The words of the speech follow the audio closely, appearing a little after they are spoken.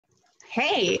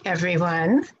Hey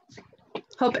everyone.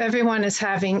 Hope everyone is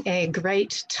having a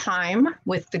great time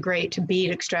with the great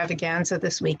Bead Extravaganza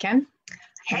this weekend.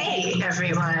 Hey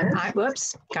everyone.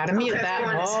 Whoops, gotta mute that.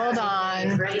 Hold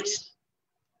on. Great.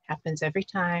 Happens every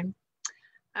time.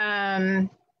 I'm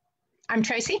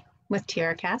Tracy with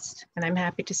TierraCast, and I'm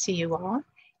happy to see you all.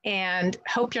 And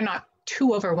hope you're not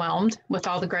too overwhelmed with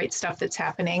all the great stuff that's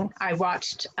happening. I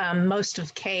watched most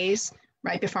of Kay's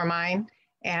right before mine,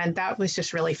 and that was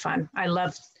just really fun. I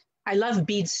love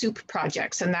bead soup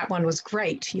projects, and that one was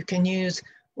great. You can use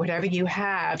whatever you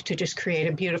have to just create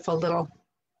a beautiful little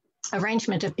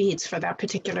arrangement of beads for that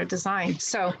particular design.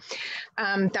 So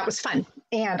that was fun.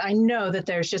 And I know that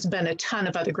there's just been a ton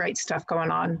of other great stuff going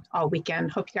on all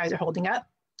weekend. Hope you guys are holding up.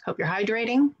 Hope you're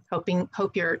hydrating.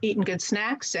 Hope you're eating good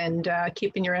snacks and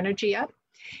keeping your energy up.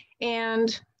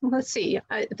 And let's see,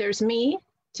 there's me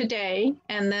today,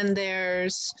 and then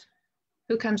there's,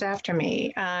 who comes after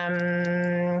me?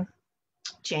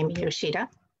 Jamie Yoshida.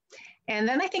 And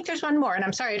then I think there's one more, and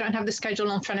I'm sorry, I don't have the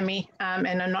schedule in front of me,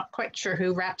 and I'm not quite sure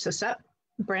who wraps us up.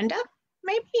 Brenda,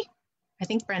 maybe? I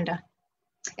think Brenda.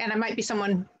 And I might be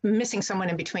missing someone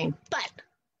in between, but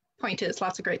point is,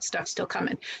 lots of great stuff still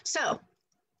coming. So,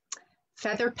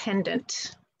 feather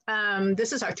pendant.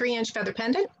 This is our 3-inch feather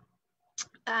pendant.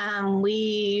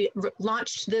 We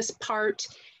launched this part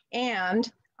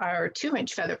and our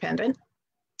 2-inch feather pendant.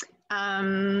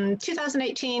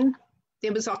 2018,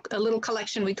 it was a little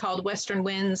collection we called Western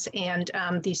Winds, and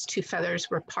these two feathers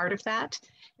were part of that.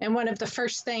 And one of the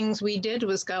first things we did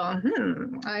was go,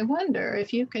 I wonder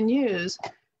if you can use,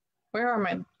 where are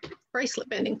my bracelet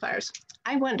bending pliers?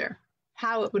 I wonder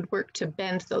how it would work to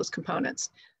bend those components.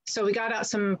 So we got out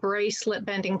some bracelet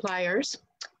bending pliers,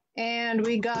 and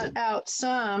we got out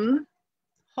some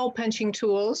hole punching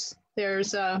tools.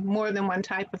 There's more than one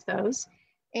type of those.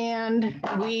 And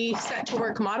we set to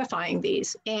work modifying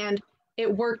these, and it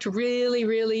worked really,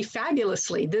 really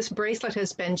fabulously. This bracelet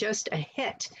has been just a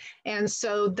hit. And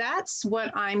so that's what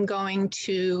I'm going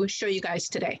to show you guys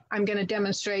today. I'm going to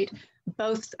demonstrate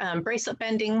both bracelet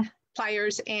bending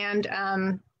pliers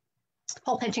and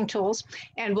hole punching tools,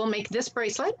 and we'll make this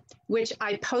bracelet, which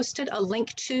I posted a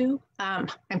link to. I'm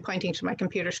pointing to my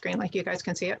computer screen like you guys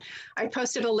can see it. I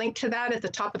posted a link to that at the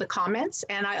top of the comments,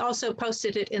 and I also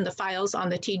posted it in the files on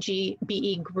the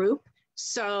TGBE group.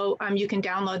 So you can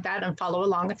download that and follow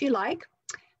along if you like.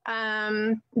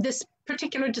 This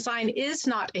particular design is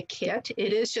not a kit.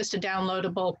 It is just a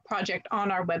downloadable project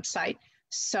on our website.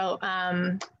 So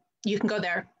you can go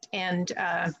there and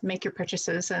make your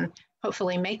purchases and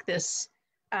hopefully make this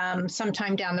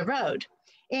sometime down the road.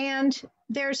 And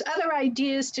there's other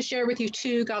ideas to share with you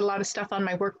too. Got a lot of stuff on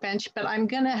my workbench, but I'm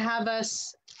gonna have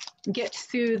us get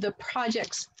through the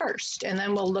projects first, and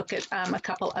then we'll look at a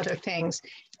couple other things.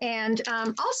 And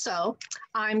also,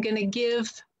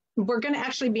 we're gonna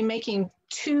actually be making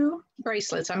 2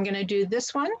 bracelets. I'm gonna do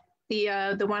this one,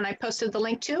 the one I posted the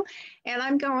link to, and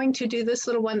I'm going to do this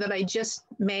little one that I just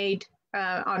made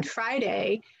on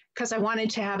Friday, because I wanted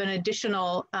to have an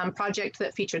additional project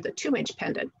that featured the 2-inch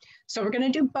pendant. So we're going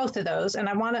to do both of those, and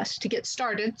I want us to get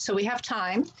started so we have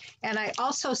time. And I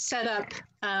also set up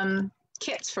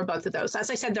kits for both of those.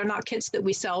 As I said, they're not kits that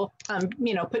we sell,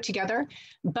 put together,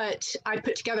 but I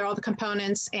put together all the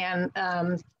components, and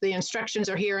the instructions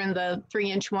are here in the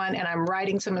 3-inch one, and I'm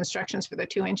writing some instructions for the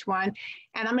 2-inch one,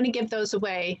 and I'm going to give those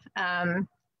away.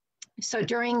 So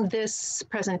during this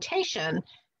presentation,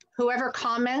 whoever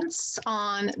comments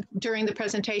during the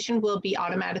presentation will be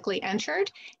automatically entered.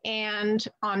 And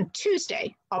on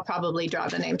Tuesday, I'll probably draw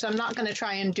the names. I'm not going to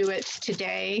try and do it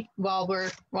today while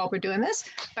we're doing this,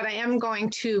 but I am going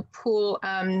to pool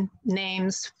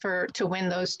names to win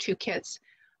those 2 kits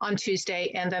on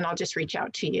Tuesday, and then I'll just reach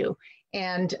out to you.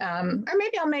 And or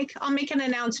maybe I'll make an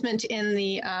announcement in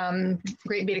the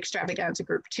Great Bead Extravaganza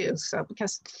group too. So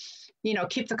because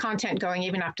keep the content going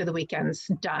even after the weekend's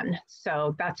done.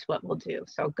 So that's what we'll do.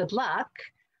 So good luck.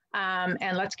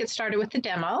 And let's get started with the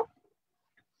demo.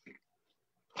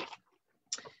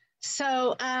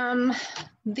 So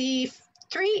the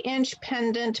 3-inch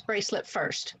pendant bracelet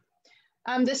first.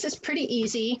 This is pretty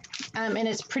easy, and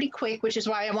it's pretty quick, which is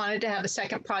why I wanted to have a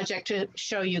second project to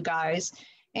show you guys.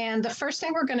 And the first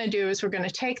thing we're going to do is we're going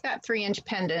to take that 3-inch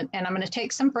pendant, and I'm going to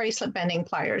take some bracelet bending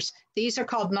pliers. These are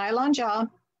called nylon jaw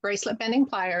bracelet bending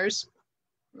pliers.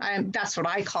 That's what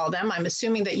I call them. I'm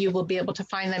assuming that you will be able to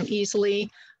find them easily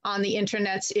on the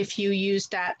internets if you use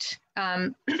that,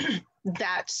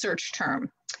 that search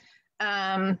term.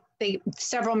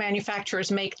 Several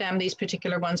manufacturers make them. These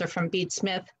particular ones are from Bead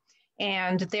Smith,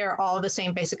 and they're all the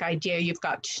same basic idea. You've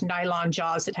got nylon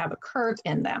jaws that have a curve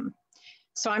in them.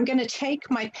 So I'm going to take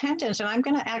my pendant and I'm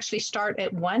going to actually start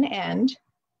at one end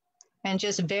and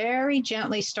just very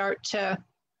gently start to,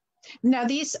 now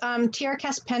these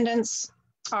TierraCast pendants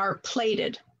are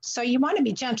plated. So you want to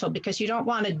be gentle because you don't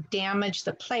want to damage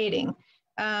the plating.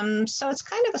 So it's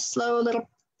kind of a slow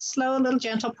little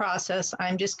gentle process.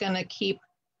 I'm just going to keep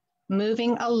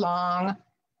moving along.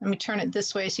 Let me turn it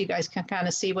this way so you guys can kind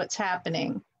of see what's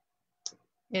happening.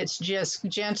 It's just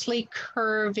gently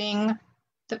curving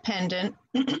the pendant.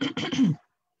 And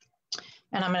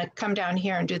I'm going to come down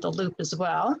here and do the loop as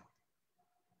well.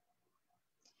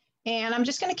 And I'm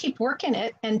just going to keep working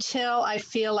it until I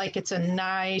feel like it's a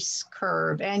nice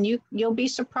curve. And you'll be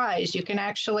surprised. You can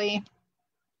actually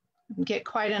get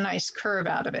quite a nice curve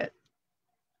out of it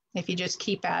if you just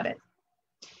keep at it.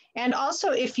 And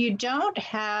also, if you don't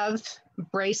have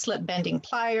bracelet bending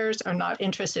pliers or not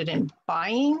interested in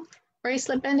buying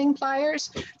bracelet bending pliers,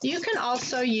 you can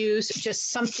also use just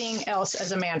something else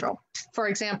as a mandrel. For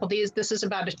example, this is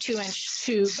about a 2-inch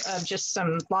tube of just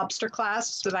some lobster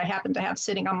clasps that I happen to have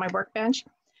sitting on my workbench.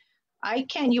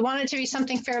 You want it to be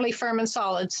something fairly firm and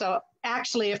solid. So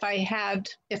actually, if I had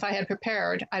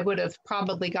prepared, I would have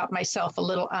probably got myself a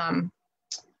little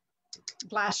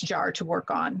glass jar to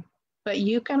work on. But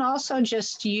you can also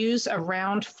just use a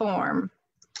round form.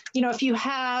 You know, if you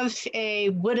have a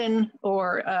wooden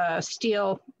or a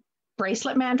steel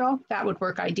bracelet mandrel, that would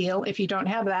work ideal. If you don't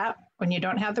have that, when you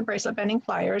don't have the bracelet bending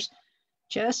pliers,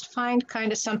 just find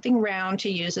kind of something round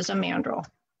to use as a mandrel.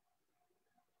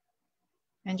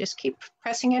 And just keep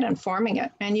pressing it and forming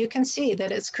it. And you can see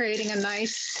that it's creating a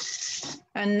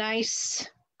nice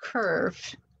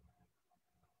curve.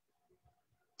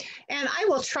 And I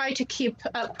will try to keep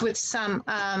up with some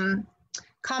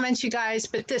comments, you guys,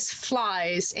 but this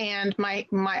flies, and my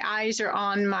eyes are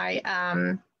on my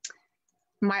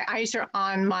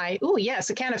oh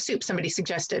yes, a can of soup, somebody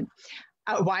suggested.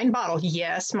 A wine bottle,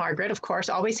 yes, Margaret, of course,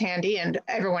 always handy, and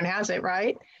everyone has it,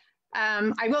 right?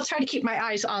 I will try to keep my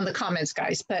eyes on the comments,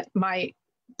 guys, but my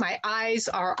eyes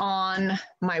are on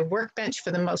my workbench for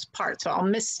the most part, so I'll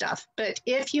miss stuff. But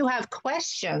if you have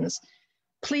questions,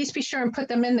 please be sure and put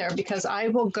them in there, because I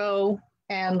will go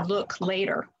and look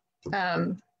later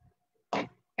and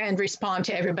respond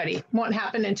to everybody. Won't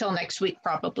happen until next week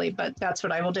probably, but that's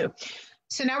what I will do.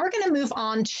 So now we're going to move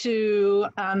on to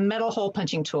metal hole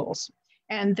punching tools.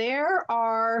 And there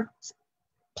are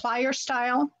plier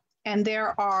style, and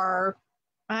there are,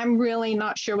 I'm really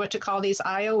not sure what to call these.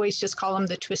 I always just call them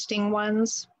the twisting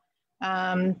ones.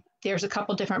 There's a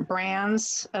couple different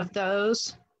brands of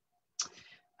those.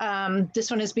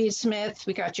 This one is Beadsmith.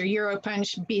 We got your Euro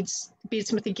Punch,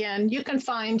 Beadsmith again. You can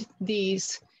find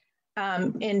these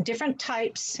in different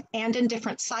types and in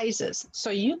different sizes. So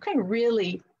you can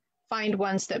really find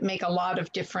ones that make a lot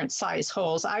of different size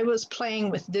holes. I was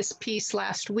playing with this piece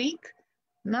last week.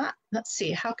 Let's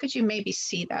see, how could you maybe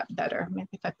see that better? Maybe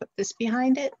if I put this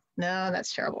behind it? No,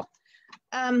 that's terrible.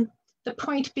 The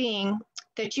point being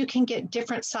that you can get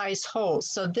different size holes.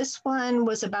 So this one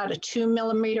was about a 2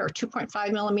 millimeter or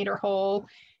 2.5 millimeter hole.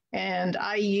 And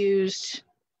I used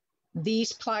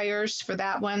these pliers for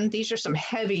that one. These are some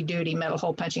heavy duty metal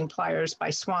hole punching pliers by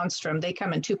Swanstrom. They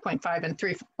come in 2.5 and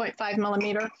 3.5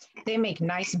 millimeter. They make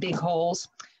nice big holes.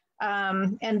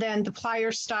 And then the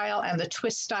plier style and the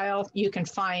twist style, you can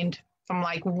find from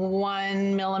like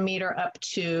 1 millimeter up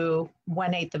to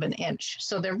 1/8 of an inch.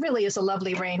 So there really is a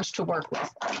lovely range to work with.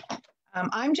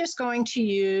 I'm just going to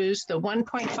use the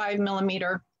 1.5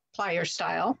 millimeter plier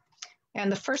style.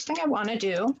 And the first thing I want to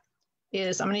do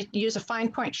is I'm going to use a fine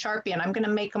point Sharpie, and I'm going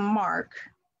to make a mark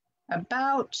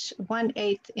about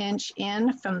 1/8 inch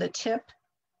in from the tip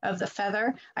of the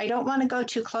feather. I don't want to go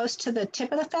too close to the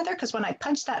tip of the feather, because when I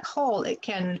punch that hole, it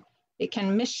can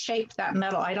misshape that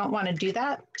metal. I don't want to do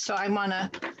that. So I want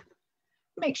to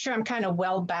make sure I'm kind of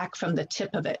well back from the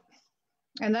tip of it.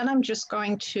 And then I'm just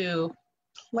going to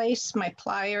place my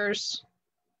pliers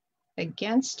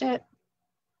against it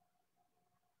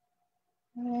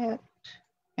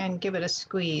and give it a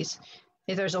squeeze.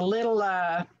 There's a little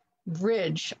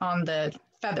ridge on the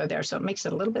feather there, so it makes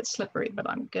it a little bit slippery, but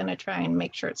I'm gonna try and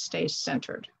make sure it stays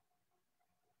centered.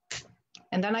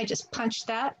 And then I just punch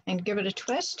that and give it a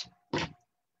twist,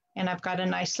 and I've got a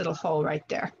nice little hole right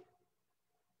there.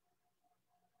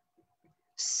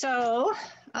 So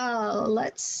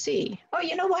let's see. Oh,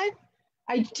 you know what?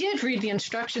 I did read the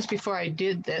instructions before I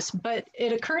did this, but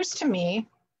it occurs to me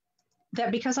that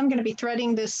because I'm going to be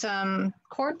threading this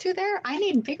cord through there, I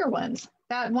need bigger ones.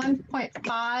 That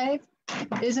 1.5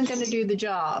 isn't going to do the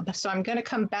job. So I'm going to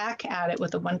come back at it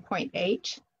with a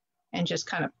 1.8 and just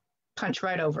kind of punch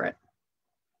right over it.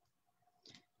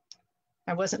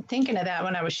 I wasn't thinking of that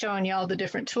when I was showing you all the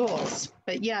different tools.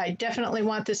 But yeah, I definitely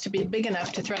want this to be big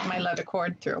enough to thread my leather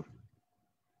cord through.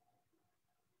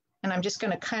 And I'm just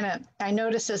going to kind of, I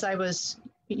noticed as I was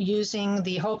using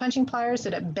the hole punching pliers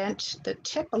that it bent the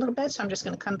tip a little bit. So I'm just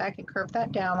going to come back and curve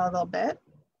that down a little bit.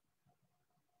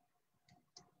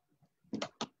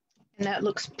 And that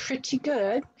looks pretty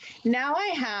good. Now I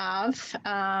have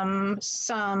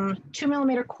some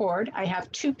 2mm cord. I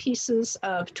have 2 pieces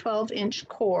of 12-inch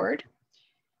cord.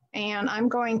 And I'm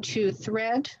going to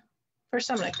thread, first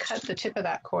I'm going to cut the tip of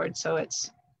that cord so it's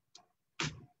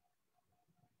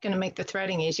going to make the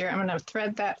threading easier. I'm going to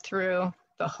thread that through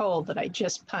the hole that I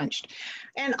just punched.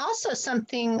 And also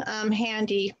something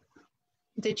handy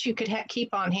that you could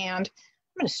keep on hand.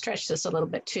 I'm going to stretch this a little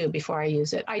bit too before I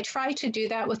use it. I try to do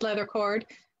that with leather cord,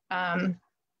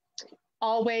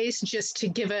 always just to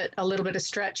give it a little bit of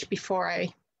stretch before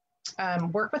I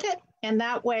work with it. And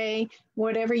that way,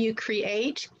 whatever you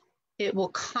create, it will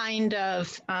kind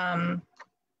of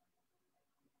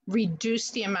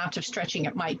reduce the amount of stretching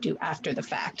it might do after the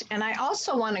fact. And I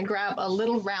also want to grab a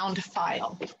little round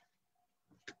file.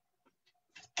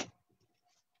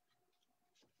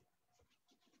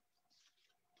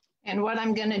 And what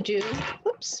I'm going to do,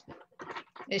 oops,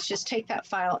 is just take that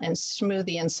file and smooth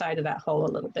the inside of that hole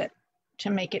a little bit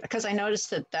to make it, because I noticed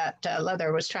that that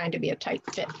leather was trying to be a tight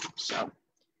fit. So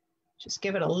just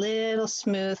give it a little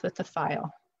smooth with the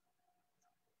file.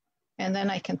 And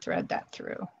then I can thread that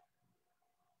through.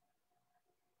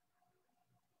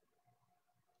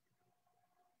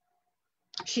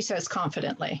 She says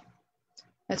confidently.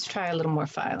 Let's try a little more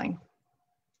filing.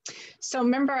 So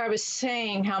remember I was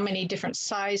saying how many different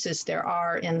sizes there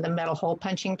are in the metal hole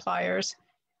punching pliers.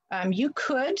 You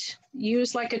could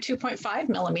use like a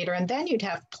 2.5mm and then you'd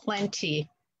have plenty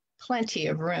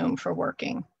of room for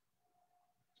working.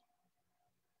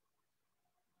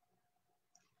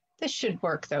 This should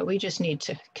work though. We just need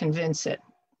to convince it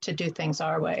to do things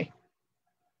our way,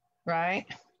 right?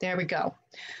 There we go.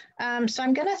 So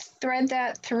I'm gonna thread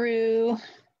that through,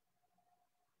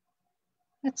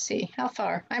 let's see, how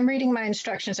far? I'm reading my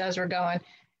instructions as we're going.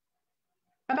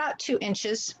 About 2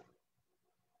 inches.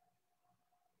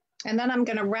 And then I'm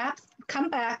gonna come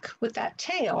back with that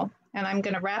tail and I'm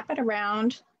gonna wrap it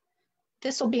around.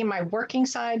 This will be my working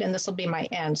side and this will be my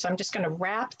end. So I'm just gonna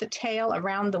wrap the tail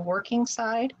around the working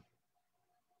side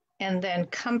and then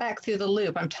come back through the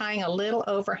loop. I'm tying a little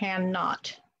overhand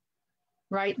knot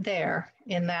right there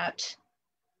in that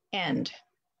end.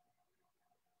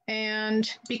 And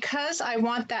because I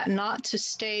want that knot to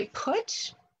stay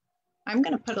put, I'm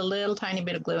going to put a little tiny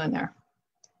bit of glue in there.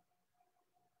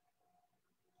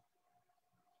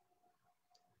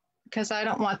 Because I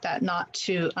don't want that knot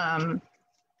to,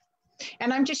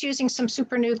 and I'm just using some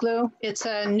super new glue. It's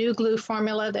a new glue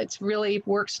formula that really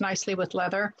works nicely with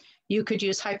leather. You could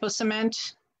use hypo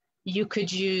cement. You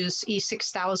could use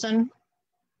E6000.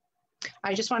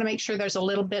 I just want to make sure there's a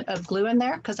little bit of glue in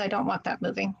there because I don't want that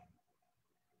moving.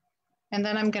 And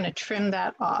then I'm going to trim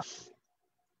that off.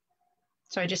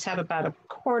 So I just have about a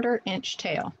 1/4 inch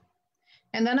tail.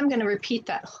 And then I'm going to repeat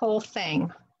that whole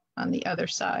thing on the other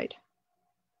side.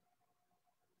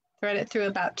 Thread it through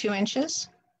about 2 inches.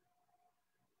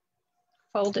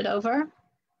 Fold it over.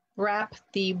 Wrap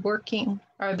the working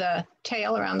or the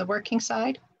tail around the working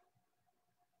side.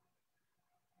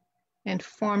 And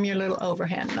form your little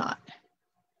overhand knot.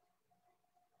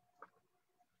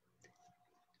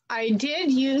 I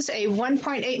did use a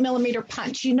 1.8mm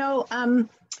punch. You know, I'm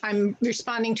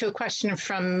responding to a question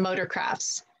from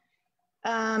Motorcrafts.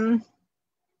 Oh,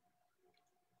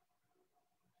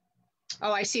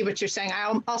 I see what you're saying.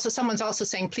 Someone's also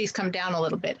saying, please come down a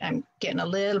little bit. I'm getting a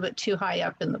little bit too high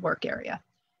up in the work area.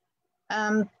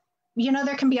 You know,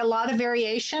 there can be a lot of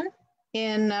variation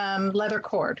in leather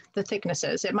cord, the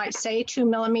thicknesses. It might say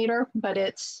 2mm, but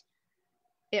it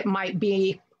might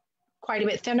be quite a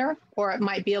bit thinner, or it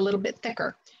might be a little bit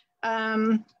thicker.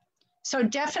 So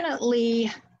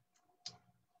definitely,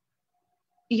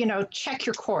 you know, check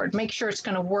your cord, make sure it's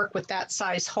going to work with that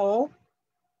size hole.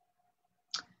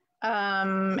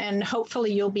 And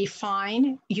hopefully you'll be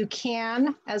fine. You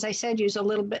can, as I said, use a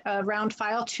little bit round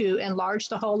file to enlarge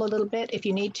the hole a little bit if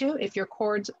you need to, if your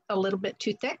cord's a little bit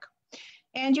too thick.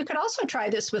 And you could also try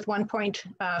this with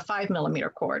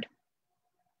 1.5mm cord.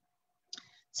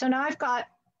 So now I've got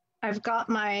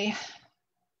my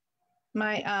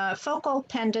focal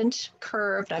pendant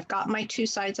curved. I've got my 2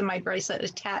 sides of my bracelet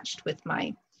attached with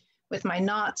my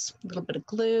knots, a little bit of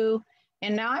glue.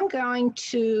 And now I'm going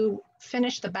to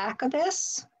finish the back of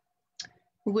this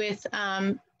with,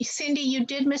 Cindy, you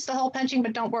did miss the hole punching,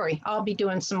 but don't worry, I'll be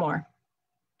doing some more.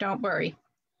 Don't worry.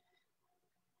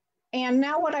 And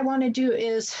now what I want to do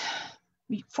is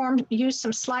use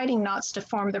some sliding knots to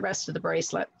form the rest of the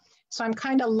bracelet. So I'm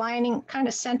kind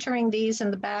of centering these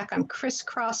in the back. I'm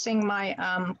crisscrossing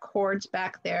my cords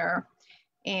back there.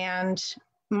 And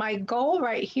my goal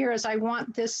right here is I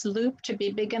want this loop to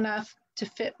be big enough to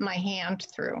fit my hand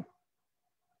through.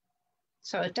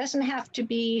 So it doesn't have to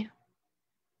be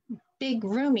big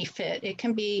roomy fit. It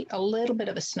can be a little bit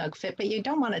of a snug fit, but you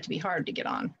don't want it to be hard to get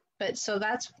on. But so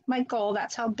that's my goal.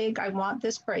 That's how big I want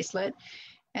this bracelet.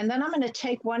 And then I'm going to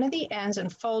take one of the ends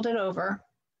and fold it over.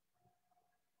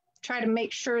 Try to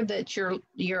make sure that your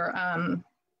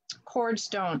cords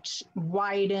don't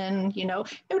widen. You know,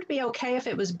 it would be okay if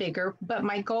it was bigger, but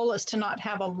my goal is to not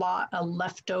have a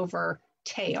leftover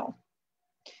tail.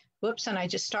 Whoops, and I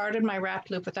just started my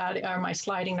wrap loop without, or my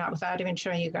sliding knot without even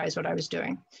showing you guys what I was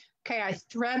doing. Okay,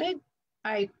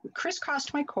 I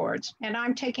crisscrossed my cords, and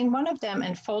I'm taking one of them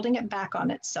and folding it back on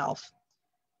itself.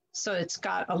 So it's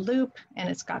got a loop and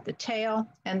it's got the tail,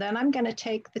 and then I'm going to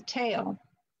take the tail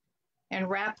and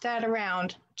wrap that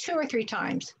around 2 or 3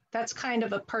 times. That's kind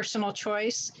of a personal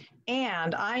choice.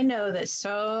 And I know that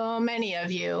so many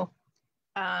of you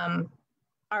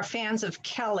are fans of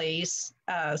Kelly's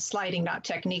sliding knot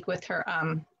technique with her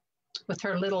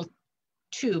little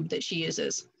tube that she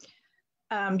uses.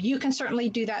 You can certainly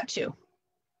do that too.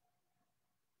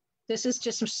 This is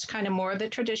just kind of more of the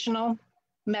traditional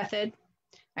method.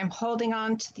 I'm holding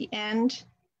on to the end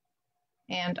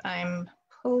and I'm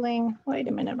pulling, wait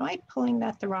a minute, am I pulling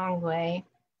that the wrong way?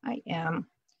 I am.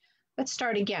 Let's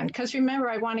start again, because remember,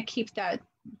 I want to keep that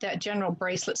general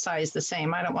bracelet size the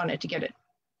same. I don't want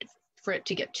for it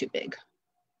to get too big.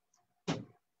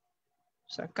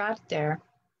 So I've got it there.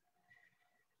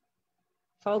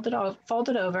 Fold it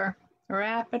over,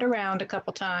 wrap it around a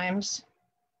couple times.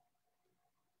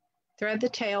 Thread the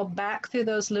tail back through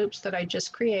those loops that I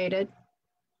just created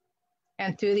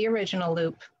and through the original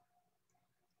loop.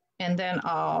 And then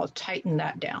I'll tighten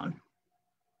that down.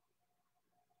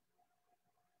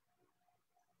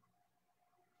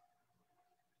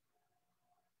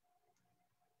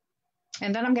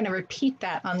 And then I'm going to repeat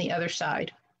that on the other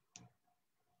side.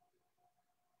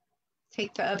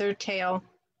 Take the other tail.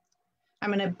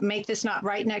 I'm going to make this knot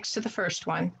right next to the first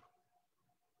one.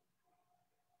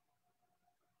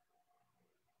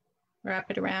 Wrap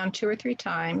it around 2 or 3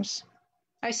 times.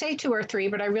 I say 2 or 3,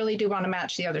 but I really do want to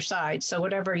match the other side. So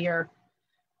whatever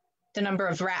the number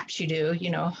of wraps you do,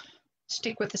 you know,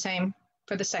 stick with the same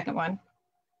for the second one.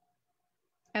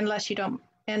 Unless you don't,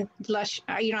 you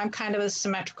know, I'm kind of a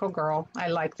symmetrical girl. I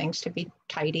like things to be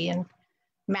tidy and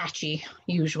matchy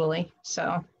usually.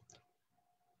 So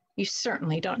you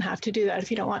certainly don't have to do that if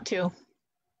you don't want to.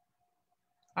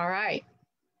 All right.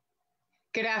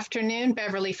 Good afternoon,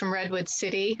 Beverly from Redwood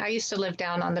City. I used to live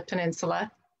down on the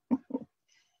peninsula.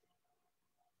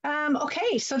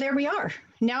 Okay, so there we are.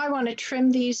 Now I want to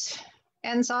trim these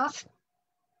ends off.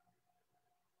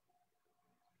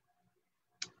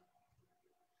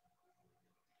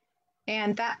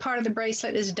 And that part of the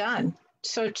bracelet is done.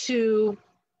 So to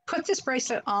put this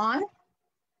bracelet on,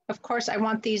 of course, I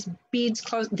want these beads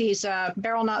close, these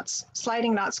barrel knots,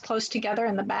 sliding knots close together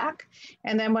in the back.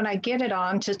 And then when I get it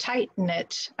on to tighten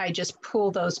it, I just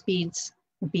pull those beads,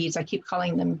 I keep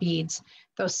calling them beads,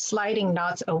 those sliding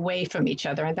knots away from each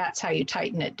other. And that's how you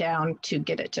tighten it down to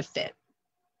get it to fit.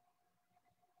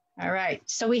 All right,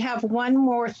 so we have one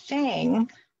more thing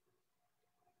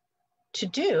to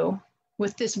do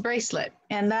with this bracelet,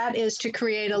 and that is to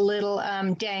create a little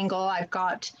dangle. I've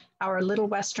got our little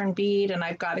Western bead, and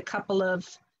I've got a couple of,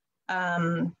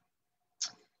 oh,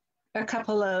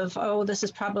 this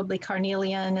is probably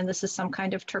carnelian, and this is some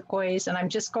kind of turquoise, and I'm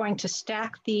just going to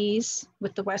stack these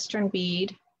with the Western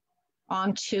bead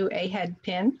onto a head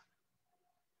pin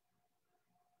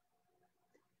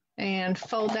and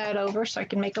fold that over so I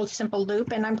can make a simple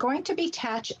loop. And I'm going to be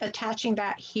attaching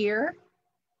that here.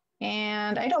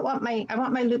 And I want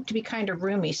my loop to be kind of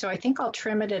roomy, so I think I'll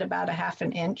trim it at about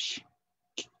 1/2 inch.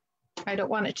 I don't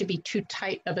want it to be too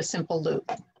tight of a simple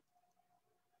loop.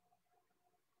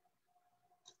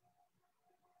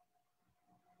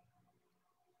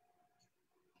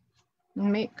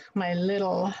 Make my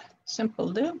little simple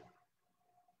loop.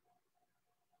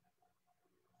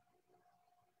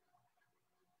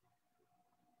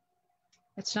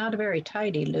 It's not a very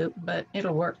tidy loop, but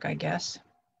it'll work, I guess.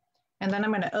 And then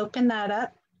I'm going to open that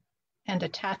up and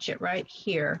attach it right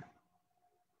here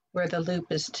where the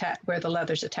loop is where the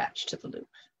leather's attached to the loop.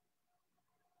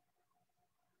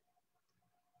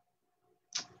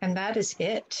 And that is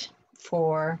it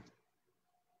for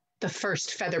the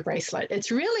first feather bracelet.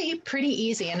 It's really pretty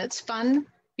easy and it's fun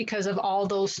because of all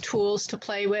those tools to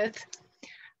play with.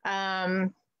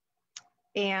 And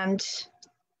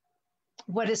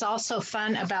what is also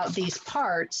fun about these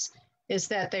parts is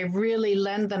that they really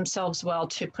lend themselves well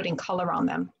to putting color on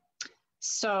them.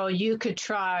 So you could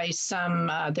try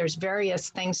some, there's various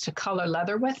things to color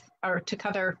leather with, or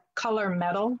to color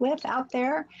metal with out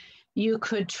there. You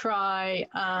could try,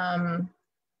 I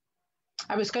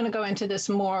was going to go into this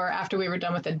more after we were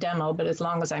done with the demo, but as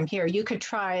long as I'm here, you could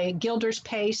try Gilder's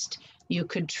paste, you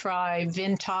could try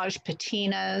vintage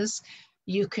patinas,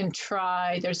 you can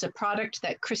try, there's a product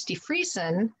that Christy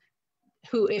Friesen,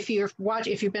 who if you've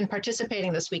been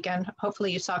participating this weekend,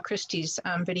 hopefully you saw Christy's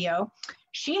video,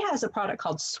 she has a product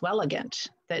called Swelligant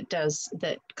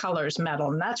that colors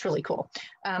metal, and that's really cool.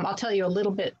 I'll tell you a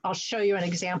little bit, I'll show you an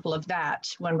example of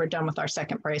that when we're done with our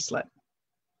second bracelet.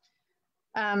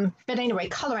 But anyway,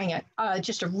 coloring it,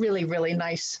 just a really, really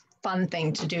nice, fun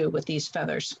thing to do with these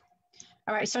feathers.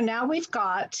 All right, so now we've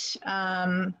got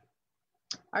our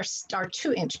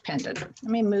 2-inch pendant.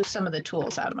 Let me move some of the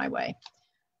tools out of my way.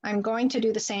 I'm going to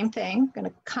do the same thing. I'm going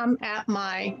to come at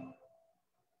my,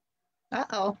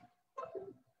 hold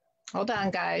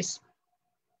on, guys.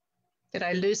 Did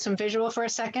I lose some visual for a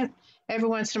second? Every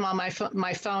once in a while,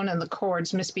 my phone and the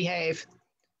cords misbehave,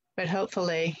 but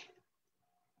hopefully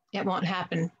it won't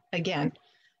happen again.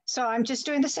 So I'm just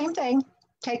doing the same thing,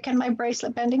 taking my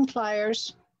bracelet bending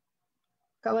pliers,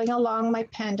 going along my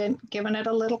pendant, giving it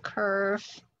a little curve.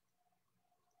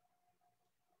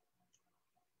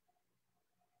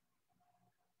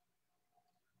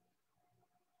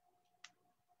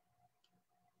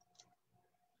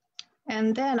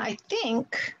 And then I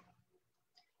think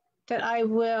that I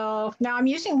will, now I'm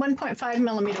using 1.5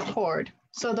 millimeter cord.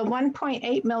 So the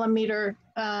 1.8 millimeter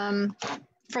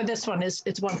for this one it's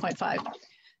 1.5.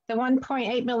 The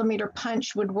 1.8 millimeter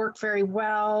punch would work very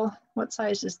well. What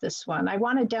size is this one? I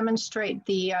want to demonstrate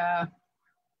the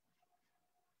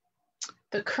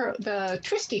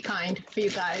twisty kind for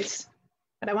you guys,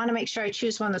 but I want to make sure I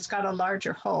choose one that's got a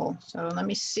larger hole. So let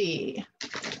me see.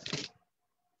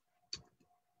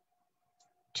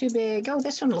 Too big. Oh,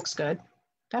 this one looks good.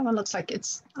 That one looks like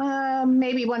it's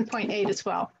maybe 1.8 as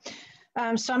well.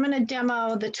 So I'm going to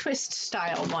demo the twist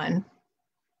style one.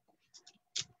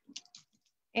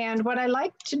 And what I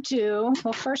like to do,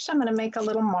 well, first I'm going to make a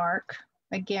little mark,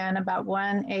 again, about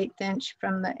 1/8 inch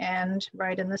from the end,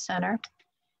 right in the center.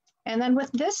 And then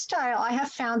with this style, I have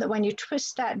found that when you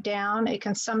twist that down, it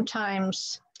can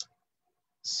sometimes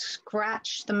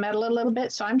scratch the metal a little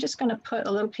bit. So I'm just going to put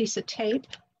a little piece of tape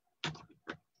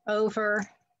over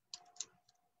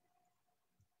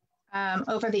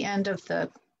the end of the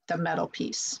metal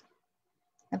piece.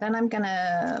 And then I'm going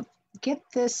to get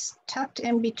this tucked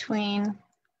in between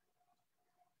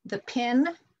the pin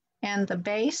and the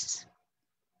base,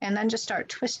 and then just start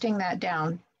twisting that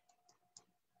down.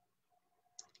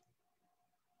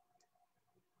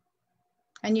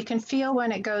 And you can feel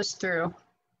when it goes through.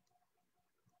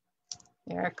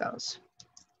 There it goes.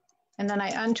 And then I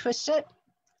untwist it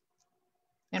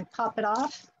and pop it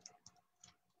off.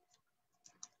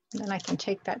 And then I can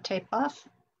take that tape off.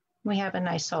 We have a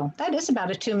nice hole. That is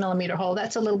about a 2 millimeter hole.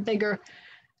 That's a little bigger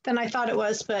than I thought it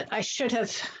was, but I should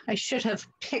have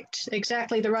picked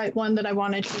exactly the right one that I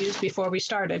wanted to use before we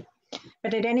started.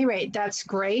 But at any rate, that's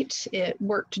great. It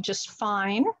worked just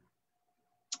fine.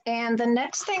 And the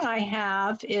next thing I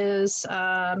have is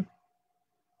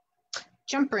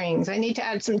jump rings. I need to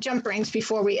add some jump rings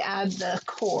before we add the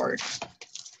cord.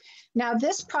 Now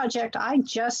this project, I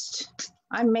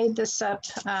made this up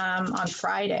on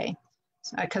Friday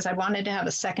because I wanted to have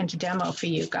a second demo for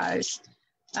you guys.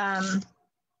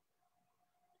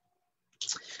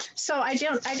 So I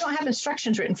don't have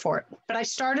instructions written for it, but I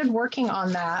started working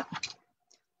on that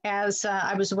as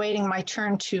I was waiting my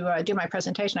turn to do my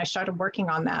presentation. I started working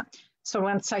on that. So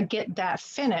once I get that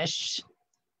finished,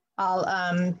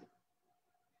 I'll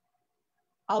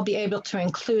be able to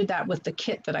include that with the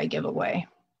kit that I give away.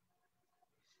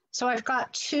 So I've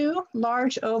got 2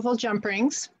 large oval jump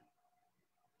rings.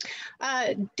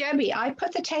 Debbie, I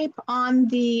put the tape on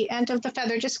the end of the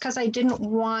feather just because I didn't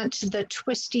want the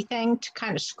twisty thing to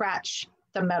kind of scratch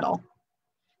the metal.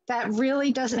 That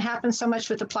really doesn't happen so much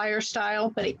with the plier style,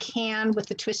 but it can with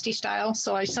the twisty style.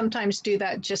 So I sometimes do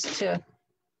that just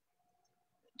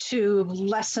to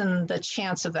lessen the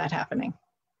chance of that happening.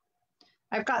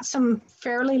 I've got some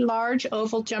fairly large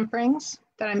oval jump rings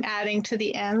that I'm adding to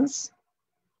the ends.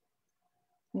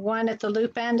 One at the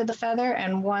loop end of the feather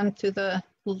and one through the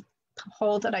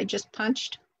hole that I just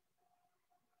punched.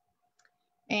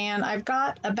 And I've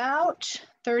got about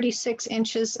 36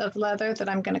 inches of leather that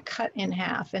I'm going to cut in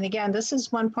half. And again, this is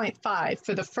 1.5.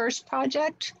 For the first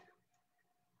project,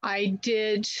 I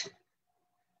did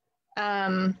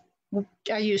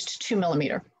I used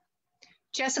 2mm.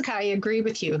 Jessica, I agree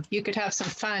with you. You could have some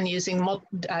fun using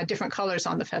different colors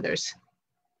on the feathers.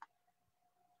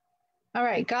 All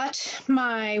right, got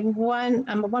my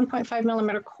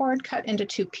 1.5mm cord cut into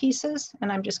 2 pieces,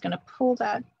 and I'm just going to pull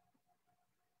that,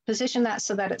 position that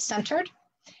so that it's centered.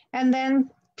 And then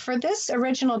for this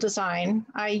original design,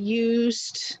 I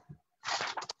used,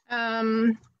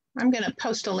 I'm going to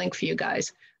post a link for you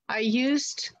guys. I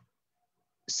used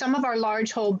some of our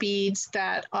large hole beads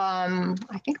that I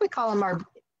think we call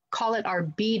it our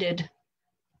beaded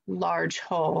large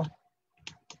hole.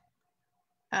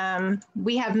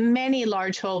 We have many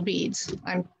large hole beads.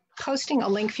 I'm posting a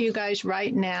link for you guys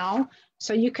right now,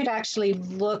 so you could actually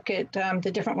look at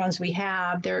the different ones we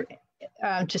have there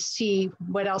to see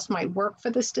what else might work for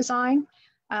this design.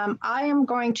 I am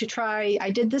going to try,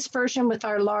 I did this version with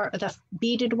the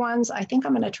beaded ones. I think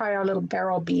I'm going to try our little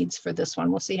barrel beads for this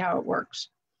one. We'll see how it works.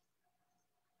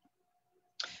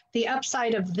 The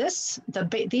upside of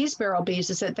these barrel beads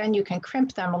is that then you can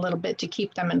crimp them a little bit to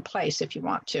keep them in place if you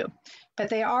want to. But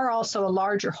they are also a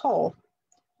larger hole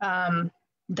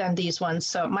than these ones,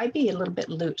 so it might be a little bit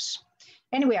loose.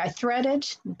 Anyway, I threaded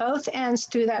both ends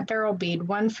through that barrel bead,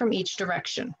 one from each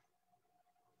direction.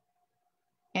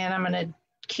 And I'm going to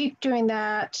keep doing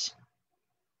that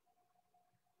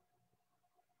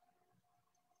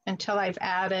until I've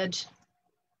added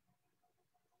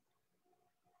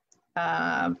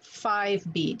 5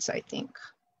 beads, I think.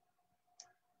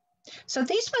 So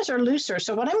these ones are looser.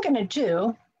 So what I'm going to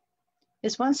do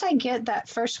is once I get that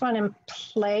first one in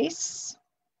place,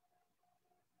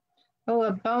 oh,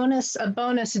 a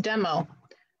bonus demo.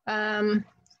 I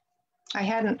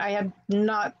had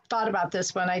not thought about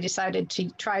this when I decided to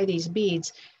try these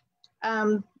beads.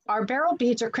 Our barrel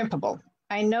beads are crimpable.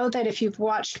 I know that if you've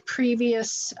watched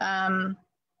previous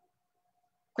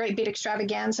Great Bead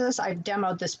Extravaganzas, I've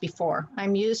demoed this before.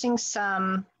 I'm using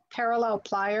some parallel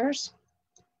pliers.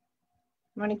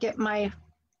 I'm going to get my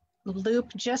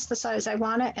loop just the size I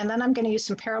want it, and then I'm going to use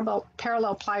some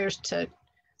parallel pliers to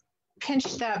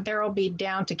pinch that barrel bead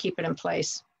down to keep it in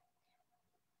place.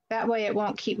 That way it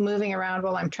won't keep moving around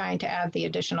while I'm trying to add the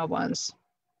additional ones.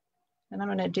 And I'm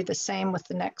going to do the same with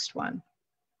the next one.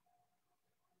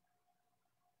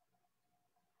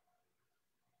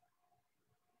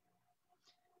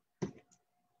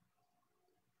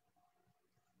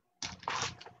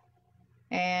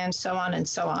 And so on and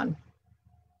so on.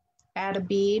 Add a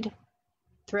bead,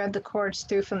 thread the cords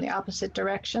through from the opposite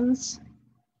directions,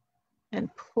 and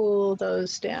pull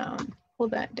those down, pull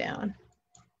that down.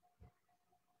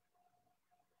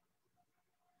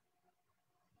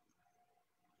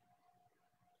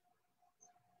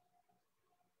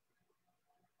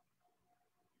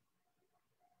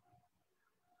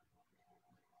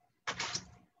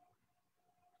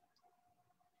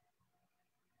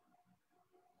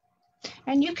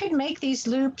 And you could make these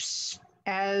loops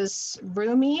as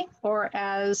roomy or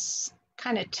as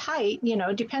kind of tight, you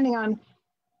know, depending on,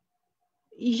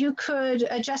 you could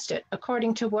adjust it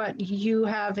according to what you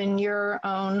have in your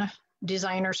own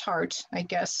designer's heart, I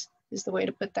guess is the way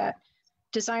to put that.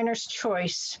 Designer's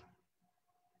choice.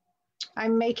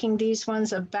 I'm making these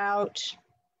ones about,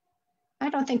 I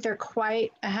don't think they're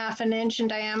quite a ½ an inch in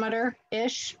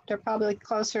diameter-ish. They're probably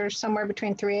closer, somewhere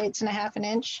between 3/8 and a ½ an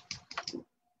inch.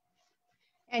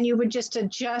 And you would just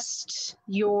adjust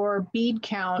your bead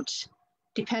count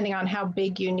depending on how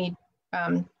big you need,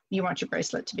 you want your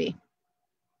bracelet to be.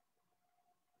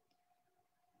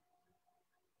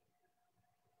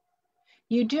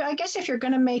 You do, I guess if you're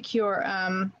going to make your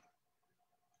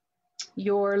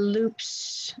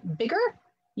loops bigger,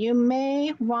 you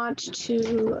may want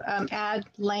to add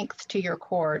length to your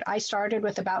cord. I started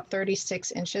with about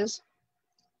 36 inches.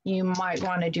 You might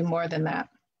want to do more than that.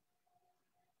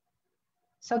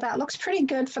 So that looks pretty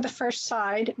good for the first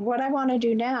side. What I want to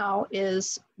do now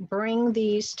is bring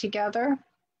these together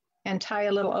and tie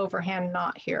a little overhand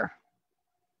knot here.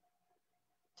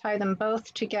 Tie them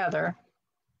both together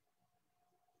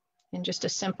in just a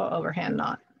simple overhand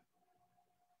knot.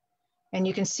 And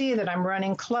you can see that I'm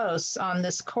running close on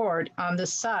this cord on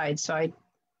this side. So I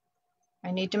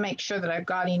need to make sure that I've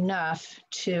got enough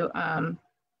to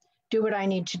do what I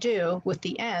need to do with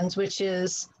the ends, which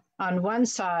is on one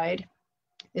side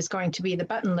is going to be the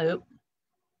button loop.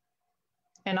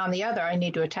 And on the other, I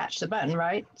need to attach the button,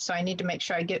 right? So I need to make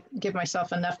sure I give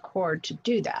myself enough cord to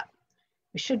do that.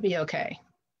 We should be okay.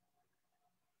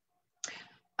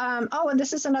 Oh, and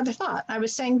this is another thought. I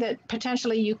was saying that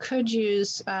potentially you could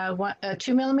use a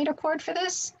 2mm cord for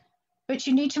this, but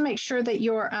you need to make sure that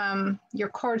your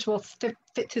cords will fit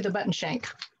through the button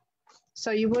shank.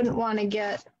 So you wouldn't want to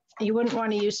get you wouldn't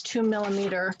want to use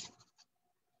 2mm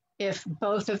if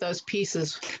both of those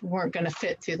pieces weren't going to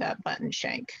fit through that button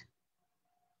shank.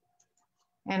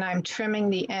 And I'm trimming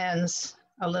the ends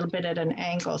a little bit at an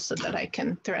angle so that I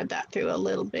can thread that through a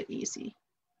little bit easier.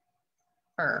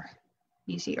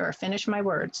 Finish my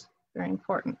words, very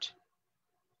important.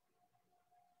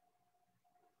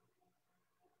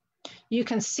 You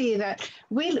can see that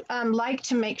we like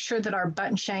to make sure that our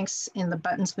button shanks in the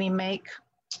buttons we make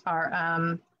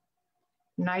are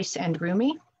nice and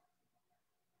roomy.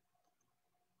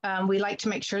 We like to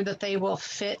make sure that they will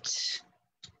fit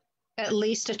at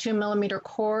least a 2mm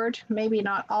cord. Maybe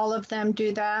not all of them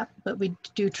do that, but we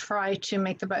do try to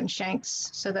make the button shanks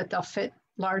so that they'll fit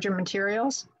larger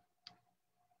materials.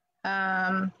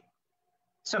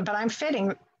 But I'm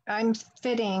fitting,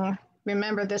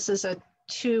 remember this is a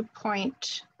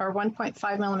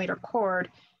 1.5mm cord.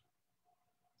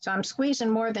 So I'm squeezing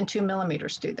more than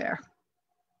 2mm through there.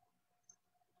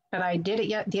 But I did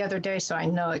it the other day, so I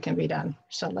know it can be done.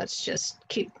 So let's just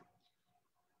keep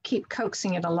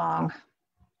coaxing it along.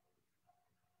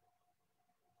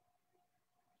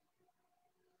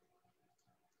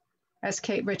 As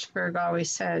Kate Richburg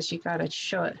always says, you gotta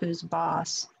show it who's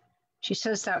boss. She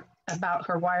says that about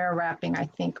her wire wrapping, I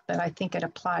think, but I think it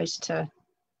applies to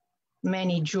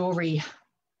many jewelry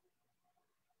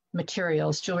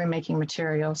making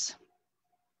materials.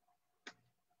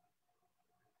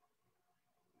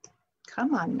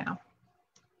 Come on now.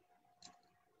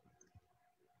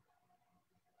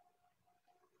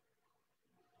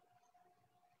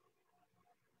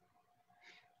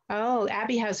 Oh,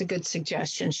 Abby has a good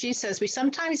suggestion. She says, we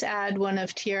sometimes add one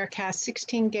of TierraCast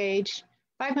 16 gauge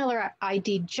 5mm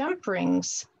ID jump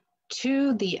rings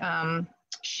to the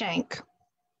shank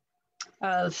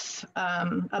of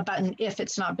a button if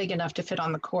it's not big enough to fit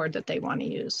on the cord that they want to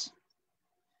use.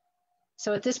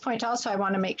 So at this point also, I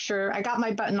want to make sure I got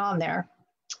my button on there.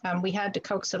 We had to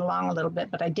coax it along a little bit,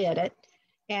 but I did it.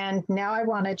 And now I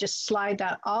want to just slide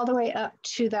that all the way up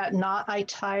to that knot I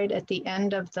tied at the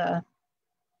end of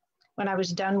when I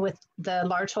was done with the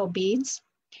large hole beads.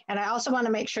 And I also want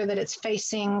to make sure that it's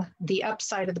facing the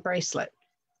upside of the bracelet.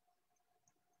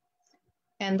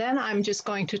 And then I'm just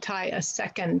going to tie a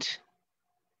second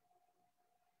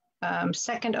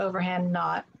overhand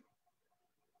knot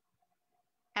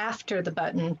after the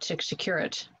button to secure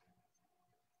it.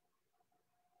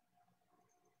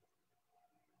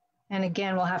 And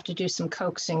again, we'll have to do some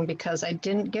coaxing because I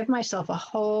didn't give myself a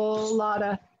whole lot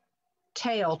of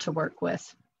tail to work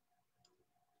with.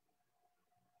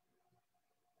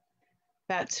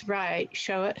 That's right,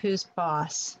 show it who's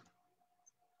boss.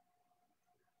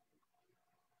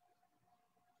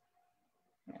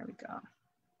 There we go.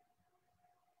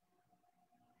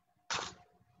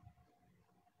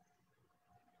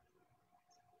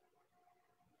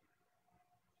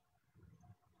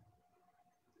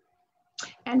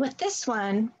 And with this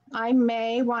one, I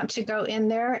may want to go in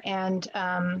there and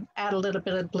add a little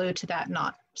bit of glue to that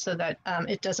knot so that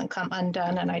it doesn't come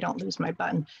undone and I don't lose my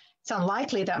button. It's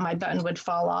unlikely that my button would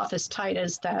fall off as tight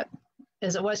as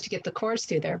it was to get the cords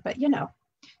through there, but you know,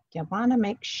 you want to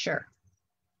make sure.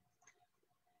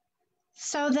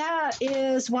 So that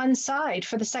is one side.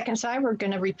 For the second side, we're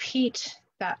going to repeat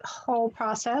that whole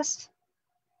process.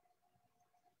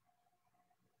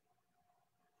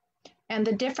 And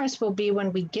the difference will be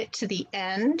when we get to the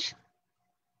end.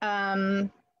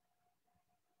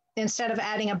 Instead of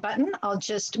adding a button, I'll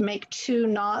just make 2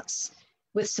 knots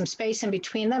with some space in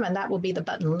between them, and that will be the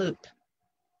button loop.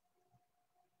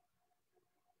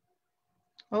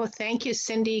 Oh, thank you,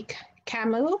 Cindy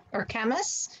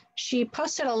Camus. She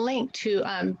posted a link to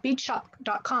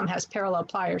beadshop.com has parallel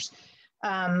pliers,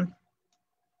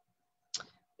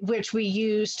 which we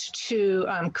used to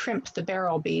crimp the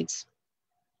barrel beads.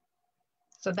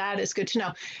 So that is good to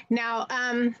know. Now,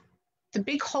 the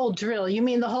big hole drill, you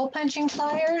mean the hole punching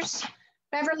pliers,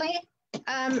 Beverly?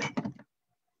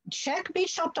 Check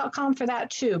beadshop.com for that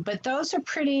too, but those are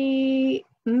pretty,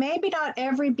 maybe not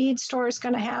every bead store is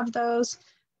going to have those,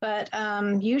 but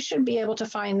you should be able to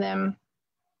find them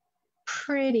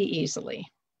pretty easily.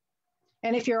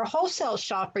 And if you're a wholesale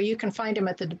shopper, you can find them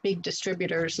at the big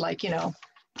distributors like, you know,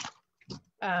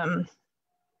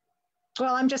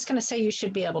 well, I'm just going to say you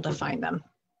should be able to find them.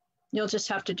 You'll just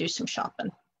have to do some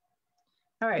shopping.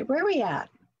 All right, where are we at?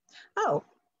 Oh,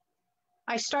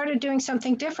 I started doing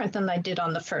something different than I did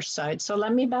on the first side. So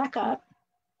let me back up.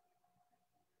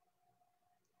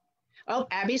 Oh,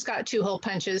 Abby's got 2 hole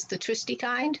punches, the twisty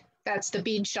kind. That's the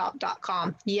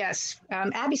beadshop.com. Yes,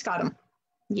 Abby's got them.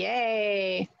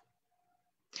 Yay.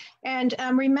 And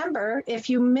remember, if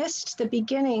you missed the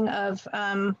beginning of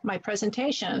my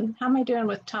presentation, how am I doing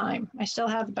with time? I still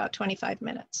have about 25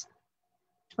 minutes,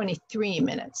 23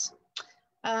 minutes.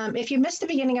 If you missed the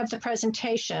beginning of the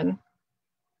presentation,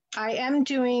 I am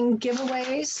doing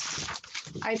giveaways.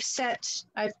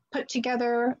 I've put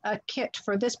together a kit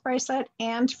for this bracelet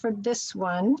and for this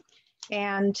one.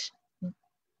 And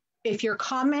if you're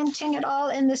commenting at all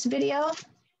in this video,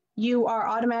 you are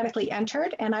automatically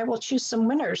entered, and I will choose some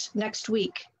winners next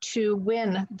week to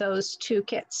win those 2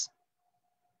 kits.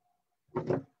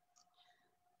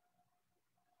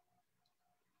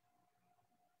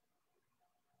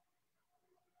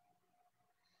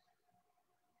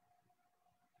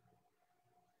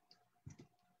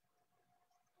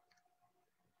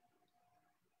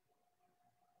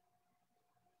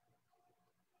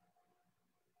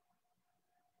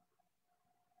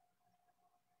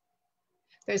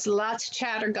 There's lots of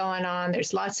chatter going on.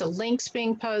 There's lots of links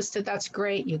being posted. That's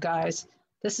great, you guys.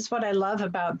 This is what I love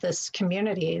about this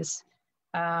community is,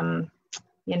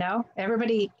 you know,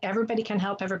 everybody can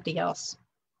help everybody else.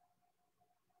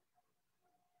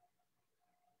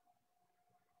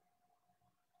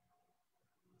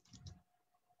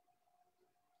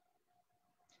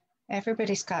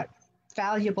 Everybody's got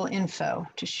valuable info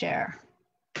to share.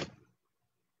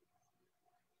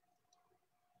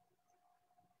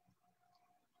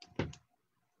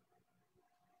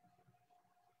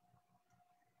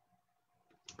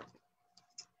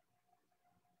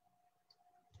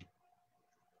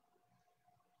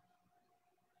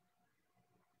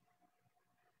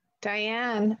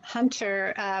 Diane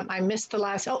Hunter, I missed the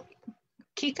last, oh,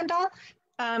 Kikandal,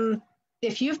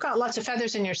 if you've got lots of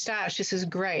feathers in your stash, this is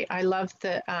great. I love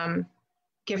the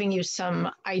giving you some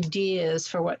ideas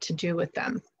for what to do with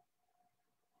them.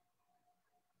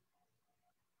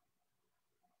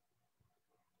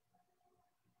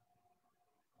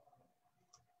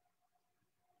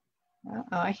 Uh-oh,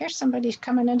 I hear somebody's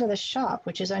coming into the shop,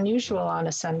 which is unusual on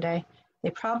a Sunday. They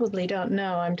probably don't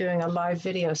know I'm doing a live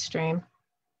video stream.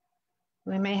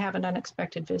 We may have an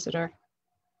unexpected visitor.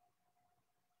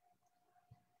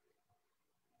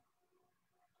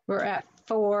 We're at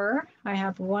 4. I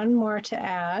have 1 more to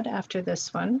add after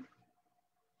this one.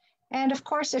 And of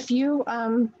course, if you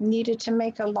needed to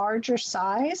make a larger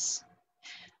size,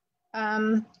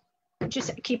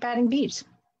 just keep adding beads.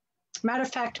 Matter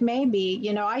of fact, maybe,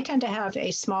 you know, I tend to have a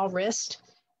small wrist,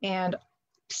 and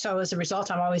so as a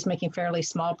result, I'm always making fairly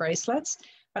small bracelets.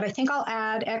 But I think I'll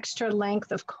add extra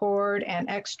length of cord and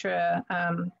extra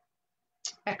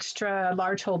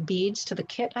large hole beads to the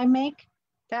kit I make.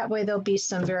 That way there'll be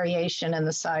some variation in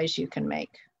the size you can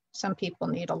make. Some people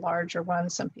need a larger one,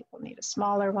 some people need a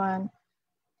smaller one.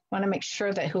 Want to make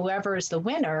sure that whoever is the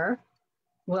winner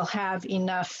will have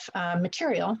enough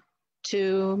material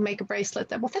to make a bracelet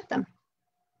that will fit them.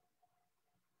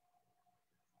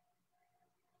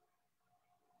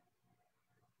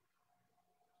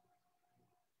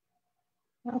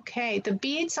 Okay, the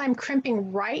beads I'm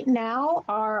crimping right now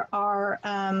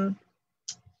are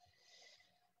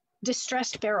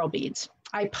distressed barrel beads.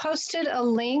 I posted a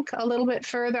link a little bit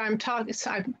further.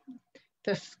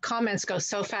 The comments go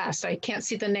so fast. I can't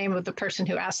see the name of the person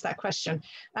who asked that question.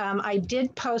 I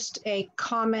did post a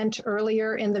comment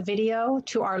earlier in the video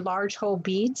to our large hole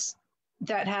beads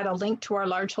that had a link to our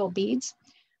large hole beads.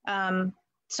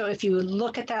 So if you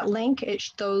look at that link,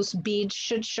 those beads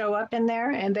should show up in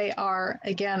there, and they are,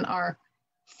 again, our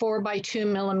 4 by 2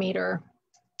 millimeter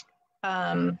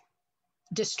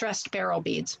distressed barrel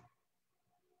beads.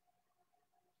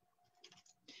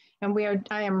 And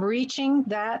I am reaching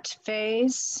that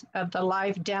phase of the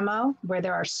live demo where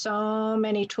there are so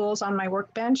many tools on my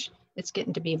workbench. It's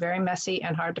getting to be very messy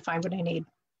and hard to find what I need.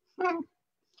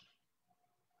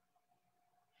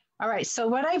 All right, so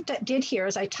what I did here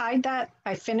is I tied that,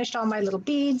 I finished all my little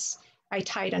beads, I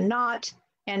tied a knot,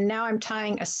 and now I'm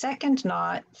tying a second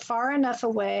knot far enough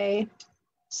away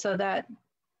so that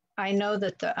I know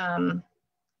that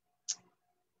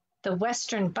the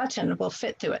Western button will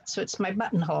fit through it. So it's my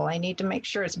buttonhole. I need to make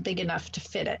sure it's big enough to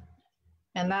fit it.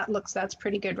 And that's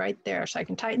pretty good right there. So I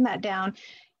can tighten that down.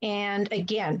 And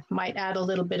again, might add a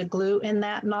little bit of glue in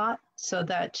that knot so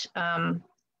that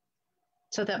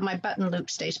my button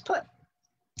loop stays put.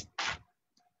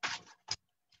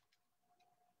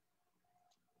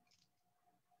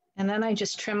 And then I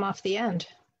just trim off the end.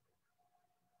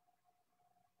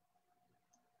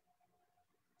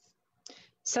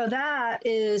 So that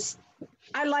is,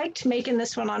 I liked making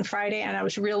this one on Friday and I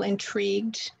was real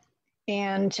intrigued.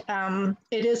 And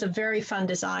it is a very fun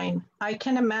design. I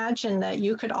can imagine that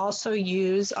you could also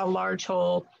use a large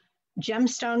hole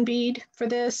gemstone bead for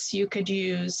this. You could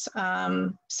use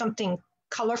something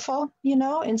colorful, you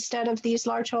know, instead of these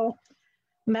large hole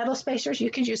metal spacers.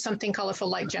 You could use something colorful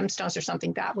like gemstones or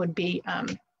something. That would be,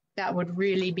 that would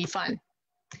really be fun.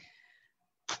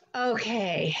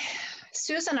 Okay,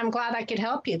 Susan, I'm glad I could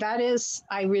help you. That is,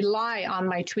 I rely on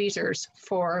my tweezers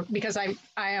for, because I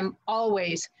am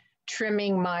always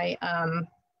trimming my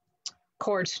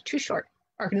cords too short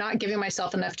or not giving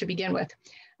myself enough to begin with.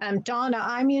 Donna,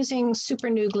 I'm using super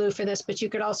new glue for this, but you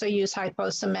could also use hypo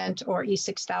cement or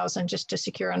E6000 just to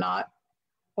secure a knot,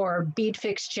 or bead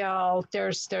fix gel.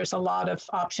 There's a lot of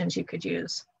options you could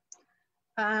use.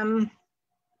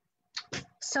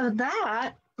 So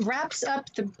that wraps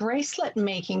up the bracelet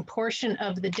making portion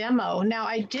of the demo. Now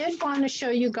I did want to show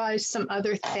you guys some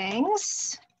other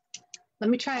things. Let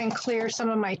me try and clear some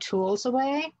of my tools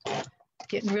away.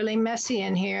 Getting really messy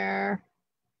in here.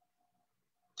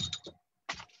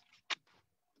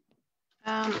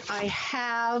 I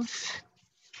have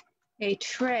a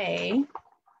tray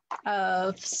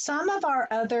of some of our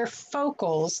other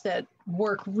focals that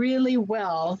work really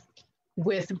well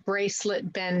with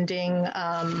bracelet bending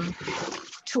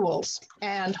tools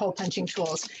and hole punching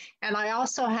tools. And I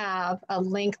also have a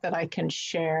link that I can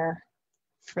share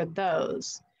for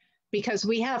those, because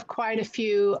we have quite a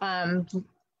few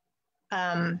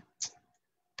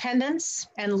pendants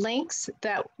and links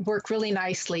that work really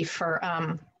nicely for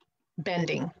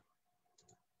bending,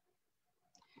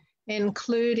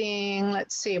 including,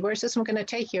 let's see, where's this one going to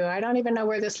take you? I don't even know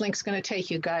where this link's going to take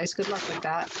you guys. Good luck with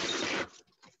that.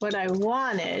 What I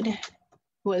wanted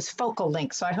was focal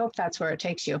links, so I hope that's where it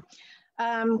takes you.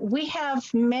 We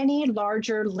have many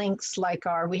larger links like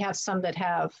we have some that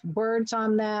have words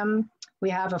on them.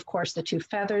 We have, of course, the 2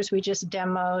 feathers we just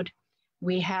demoed.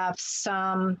 We have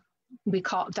some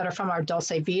that are from our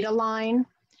Dulce Vita line,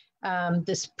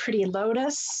 this pretty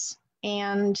lotus.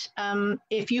 And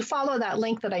if you follow that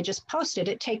link that I just posted,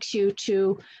 it takes you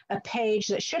to a page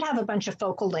that should have a bunch of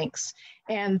focal links.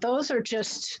 And those are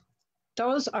just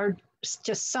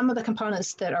some of the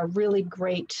components that are really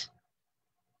great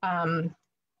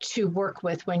to work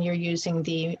with when you're using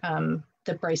the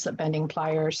bracelet bending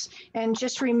pliers. And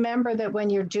just remember that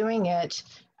when you're doing it,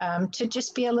 to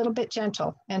just be a little bit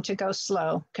gentle and to go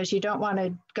slow, because you don't want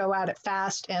to go at it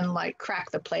fast and like crack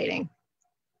the plating.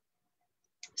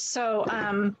 So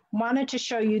wanted to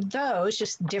show you those,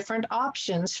 just different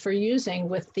options for using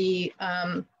with the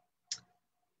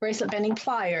bracelet bending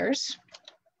pliers,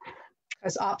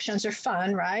 because options are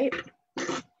fun, right?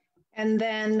 And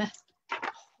then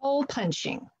hole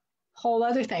punching, whole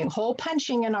other thing. Hole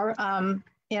punching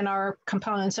in our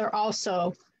components are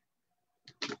also,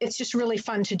 it's just really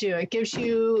fun to do.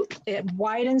 It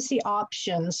widens the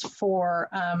options for,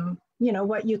 you know,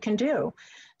 what you can do.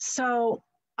 So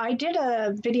I did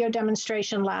a video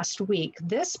demonstration last week.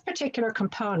 This particular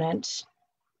component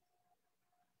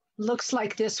looks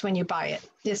like this when you buy it.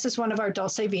 This is one of our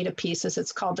Dulce Vita pieces.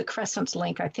 It's called the Crescent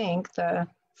link, I think, the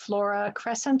Flora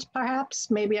Crescent, perhaps.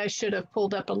 Maybe I should have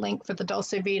pulled up a link for the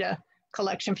Dulce Vita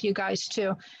collection for you guys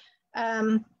too.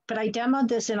 But I demoed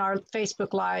this in our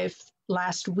Facebook Live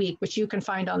last week, which you can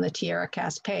find on the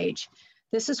TierraCast page.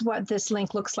 This is what this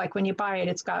link looks like when you buy it.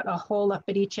 It's got a hole up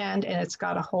at each end and it's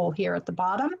got a hole here at the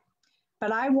bottom.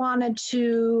 But I wanted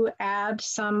to add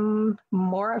some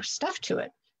more stuff to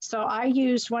it. So I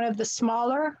used one of the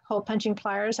smaller hole punching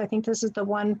pliers. I think this is the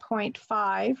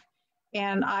 1.5.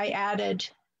 And I added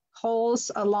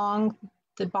holes along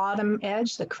the bottom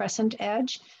edge, the crescent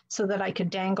edge, so that I could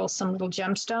dangle some little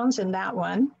gemstones in that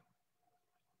one.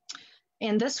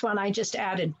 In this one, I just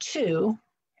added 2.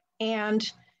 And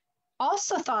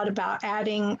also thought about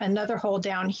adding another hole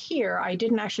down here. I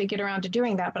didn't actually get around to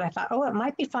doing that, but I thought, oh, it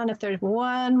might be fun if there's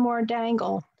one more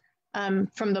dangle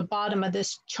from the bottom of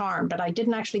this charm, but I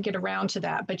didn't actually get around to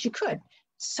that, but you could.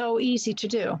 So easy to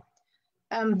do.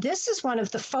 This is one of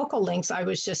the focal links I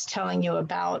was just telling you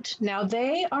about. Now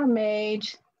they are made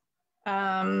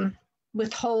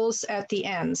with holes at the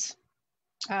ends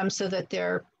so that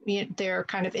they're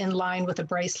kind of in line with a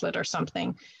bracelet or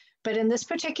something. But in this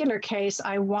particular case,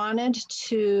 I wanted it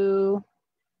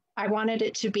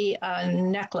to be a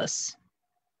necklace.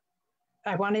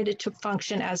 I wanted it to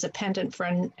function as a pendant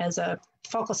as a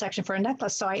focal section for a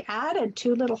necklace. So I added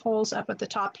 2 little holes up at the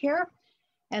top here,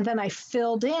 and then I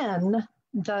filled in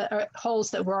the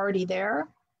holes that were already there.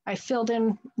 I filled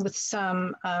in with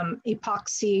some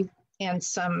epoxy and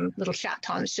some little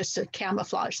chatons just to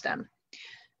camouflage them.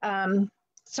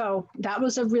 So that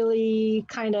was a really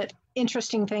kind of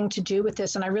interesting thing to do with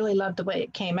this, and I really loved the way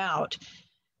it came out.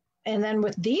 And then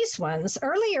with these ones,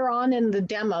 earlier on in the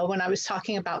demo, when I was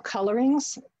talking about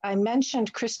colorings, I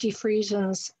mentioned Christy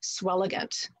Friesen's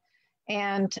Swelligant.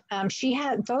 And she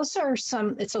had, those are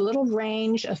some, it's a little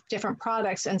range of different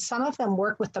products, and some of them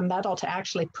work with the metal to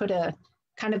actually put a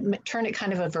kind of, turn it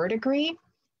kind of a verdigris.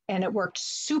 And it worked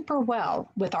super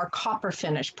well with our copper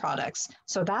finish products.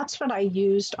 So that's what I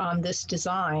used on this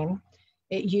design.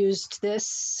 It used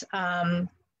this,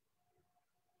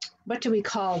 what do we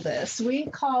call this? We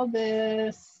call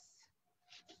this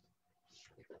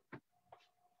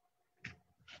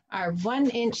our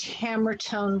 1-inch hammer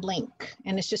tone link.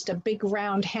 And it's just a big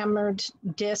round hammered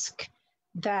disc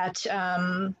that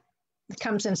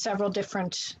comes in several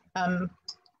different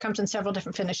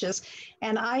finishes.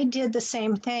 And I did the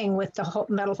same thing with the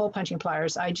metal hole punching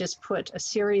pliers. I just put a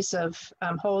series of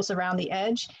holes around the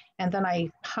edge, and then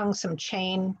I hung some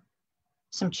chain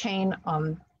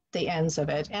on the ends of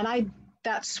it. And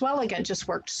that Swelligant just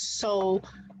worked so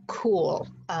cool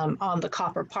on the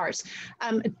copper parts.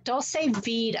 Dulce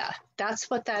Vita, that's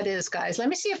what that is, guys. Let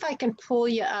me see if I can pull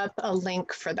you up a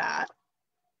link for that.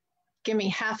 Give me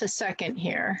half a second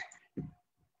here,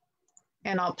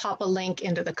 and I'll pop a link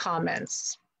into the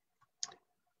comments.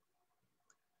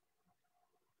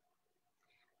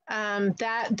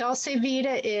 That Dulce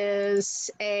Vita is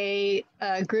a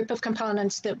group of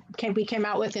components that we came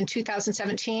out with in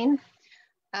 2017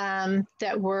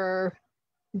 that were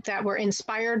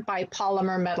inspired by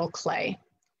polymer metal clay.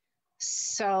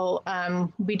 So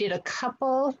we did a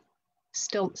couple,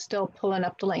 still pulling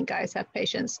up the link, guys, have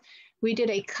patience. We did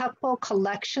a couple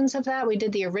collections of that. We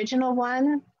did the original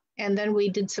one, and then we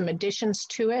did some additions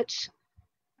to it.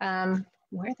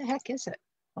 Where the heck is it?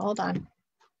 Hold on.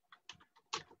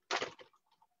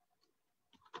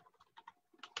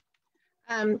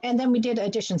 And then we did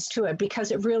additions to it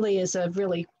because it really is a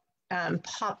really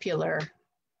popular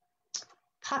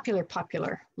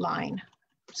line.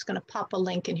 I'm just going to pop a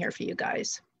link in here for you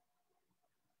guys.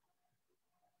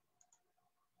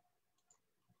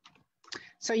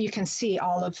 So you can see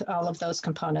all of those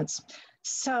components.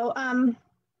 So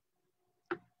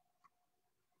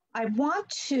I want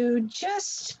to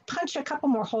just punch a couple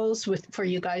more holes for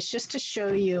you guys, just to show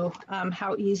you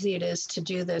how easy it is to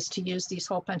do this, to use these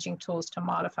hole punching tools to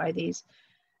modify these.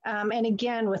 And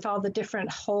again, with all the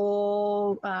different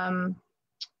hole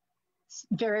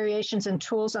variations and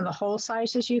tools and the hole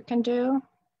sizes you can do,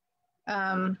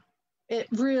 it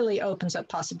really opens up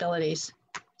possibilities.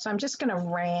 So I'm just going to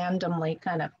randomly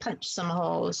kind of punch some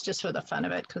holes just for the fun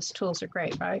of it, because tools are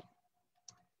great, right?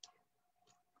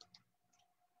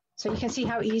 So you can see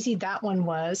how easy that one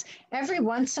was. Every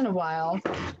once in a while,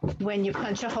 when you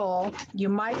punch a hole, you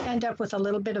might end up with a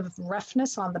little bit of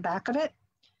roughness on the back of it.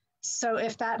 So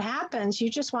if that happens, you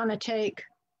just want to take,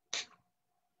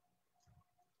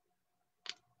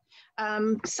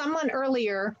 someone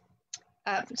earlier,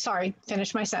 sorry,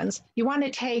 finish my sentence. You want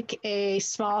to take a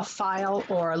small file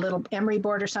or a little emery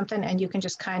board or something, and you can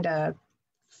just kind of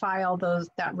file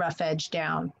that rough edge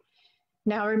down.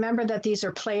 Now remember that these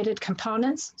are plated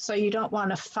components, so you don't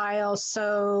want to file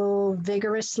so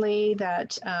vigorously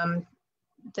that,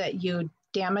 that you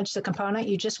damage the component.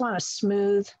 You just want to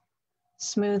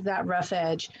smooth that rough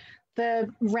edge.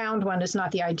 The round one is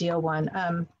not the ideal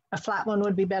one. A flat one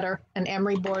would be better. An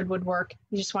emery board would work.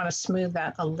 You just want to smooth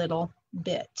that a little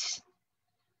bit.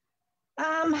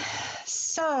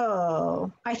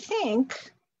 So I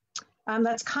think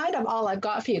that's kind of all I've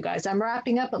got for you guys. I'm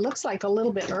wrapping up. It looks like a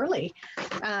little bit early,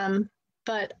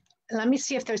 but let me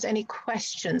see if there's any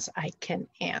questions I can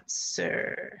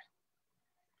answer.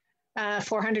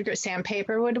 400 grit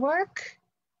sandpaper would work.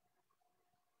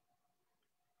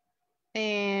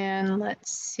 And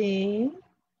let's see.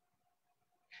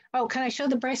 Oh, can I show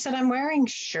the bracelet I'm wearing?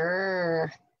 Sure.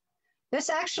 This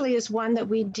actually is one that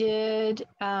we did.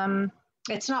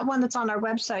 It's not one that's on our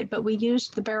website, but we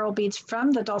used the barrel beads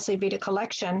from the Dulce Vita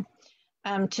collection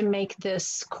to make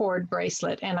this cord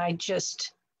bracelet. And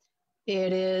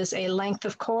it is a length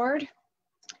of cord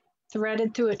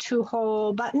threaded through a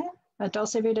 2-hole button, a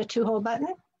Dulce Vita 2-hole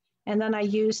button. And then I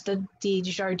used the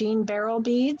Jardine barrel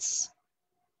beads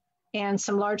and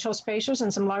some large hole spacers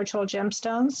and some large hole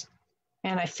gemstones.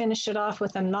 And I finished it off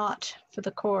with a knot for the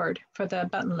cord, for the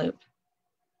button loop.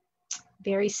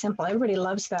 Very simple. Everybody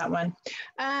loves that one.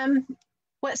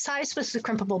 What size was the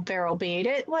crimpable barrel bead?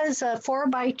 It was a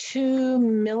 4x2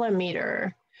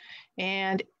 millimeter.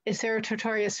 And is there a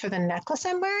tutorial for the necklace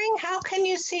I'm wearing? How can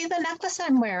you see the necklace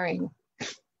I'm wearing?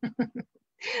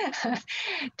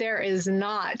 There is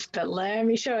not, but let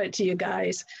me show it to you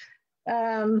guys.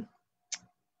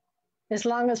 as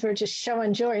long as we're just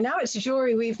showing jewelry. Now it's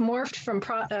jewelry. We've morphed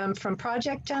from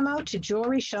project demo to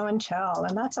jewelry show and tell,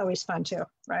 and that's always fun too,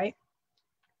 right?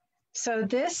 So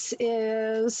this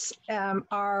is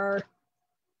our,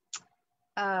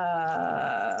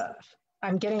 I'm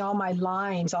getting all my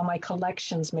lines, all my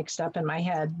collections mixed up in my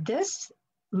head. This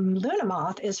Luna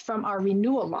Moth is from our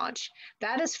renewal launch.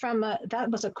 That is from,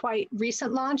 that was a quite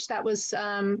recent launch. That was,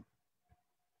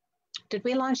 did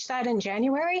we launch that in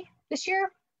January this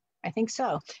year? I think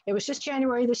so. It was just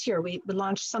January this year. We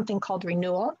launched something called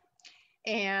Renewal,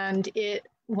 and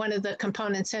one of the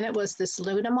components in it was this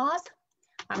Luna Moth.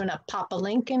 I'm going to pop a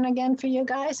link in again for you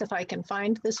guys if I can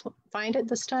find it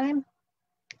this time.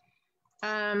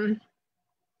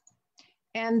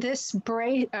 And this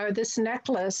this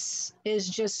necklace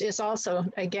is also,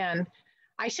 again,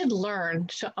 I should learn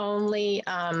to only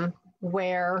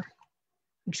wear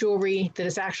jewelry that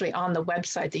is actually on the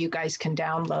website that you guys can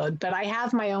download. But I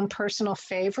have my own personal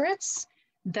favorites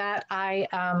that I,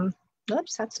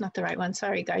 oops, that's not the right one.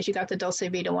 Sorry, guys, you got the Dulce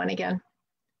Vita one again.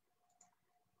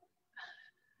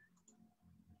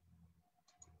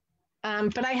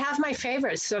 But I have my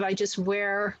favorites that I just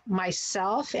wear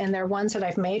myself, and they're ones that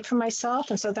I've made for myself,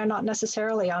 and so they're not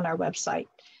necessarily on our website.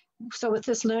 So with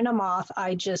this Luna Moth,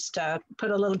 I just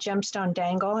put a little gemstone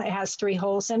dangle. It has 3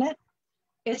 holes in it.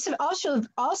 It's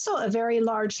also a very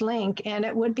large link, and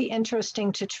it would be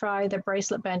interesting to try the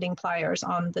bracelet bending pliers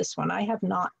on this one. I have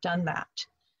not done that.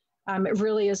 It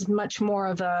really is much more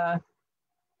of a,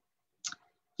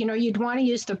 you know, you'd want to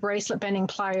use the bracelet bending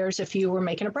pliers if you were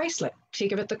making a bracelet to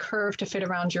give it the curve to fit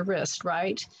around your wrist,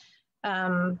 right?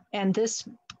 And this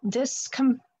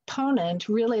component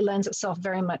really lends itself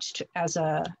very much to, as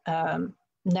a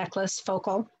necklace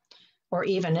focal, or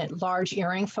even at large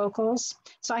earring focals.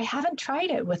 So I haven't tried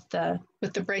it with the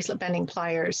bracelet bending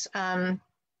pliers.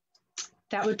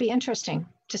 That would be interesting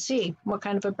to see what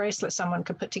kind of a bracelet someone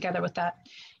could put together with that.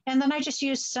 And then I just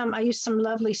used some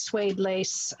lovely suede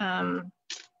lace. I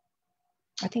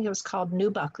think it was called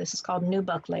Nubuck. This is called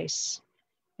Nubuck lace,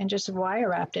 and just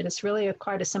wire wrapped it. It's really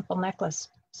quite a simple necklace.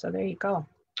 So there you go.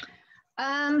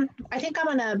 I think I'm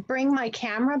gonna bring my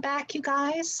camera back, you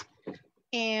guys.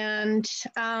 And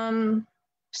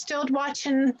still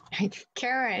watching,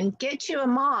 Karen, get you a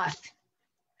moth.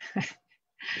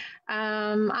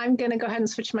 I'm gonna go ahead and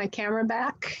switch my camera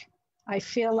back. I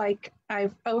feel like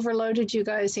I've overloaded you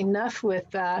guys enough with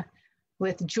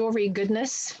jewelry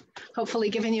goodness, hopefully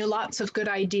giving you lots of good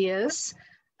ideas.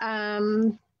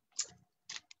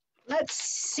 Let's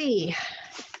see,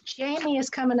 Jamie is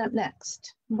coming up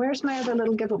next. Where's my other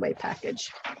little giveaway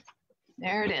package?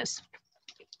 There it is.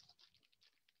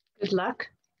 Good luck.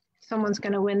 Someone's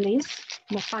going to win these.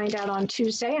 We'll find out on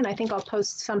Tuesday, and I think I'll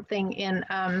post something in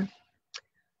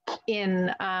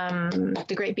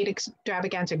the Great Bead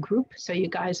Extravaganza group, so you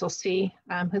guys will see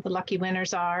who the lucky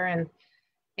winners are,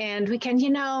 and we can, you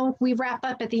know, we wrap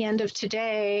up at the end of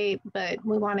today, but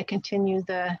we want to continue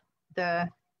the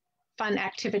fun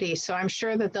activities. So I'm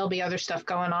sure that there'll be other stuff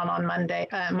going on Monday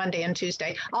and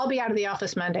Tuesday. I'll be out of the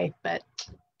office Monday, but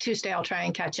Tuesday I'll try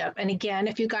and catch up. And again,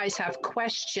 if you guys have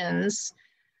questions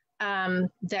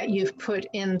that you've put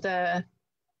in the,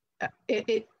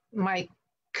 my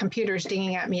computer's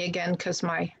dinging at me again because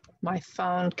my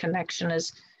phone connection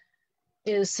is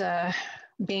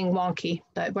being wonky,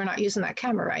 but we're not using that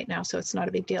camera right now, so it's not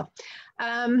a big deal.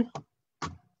 Don't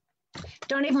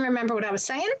even remember what I was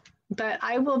saying, but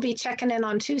I will be checking in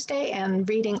on Tuesday and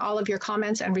reading all of your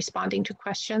comments and responding to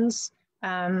questions.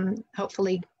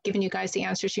 Hopefully giving you guys the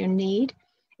answers you need.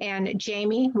 And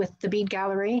Jamie with the Bead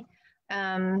Gallery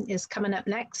is coming up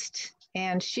next.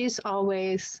 And she's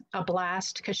always a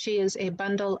blast because she is a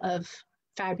bundle of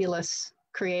fabulous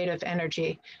creative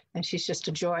energy, and she's just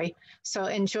a joy. So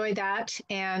enjoy that.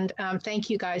 And thank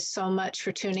you guys so much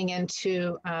for tuning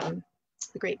into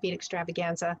the Great Bead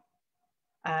Extravaganza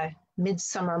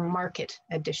Midsummer Market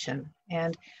Edition.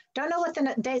 And don't know what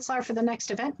the dates are for the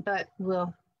next event, but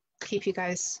we'll keep you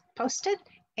guys posted.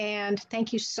 And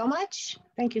thank you so much.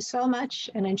 Thank you so much,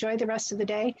 and enjoy the rest of the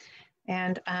day.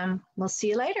 And we'll see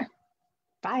you later.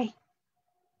 Bye.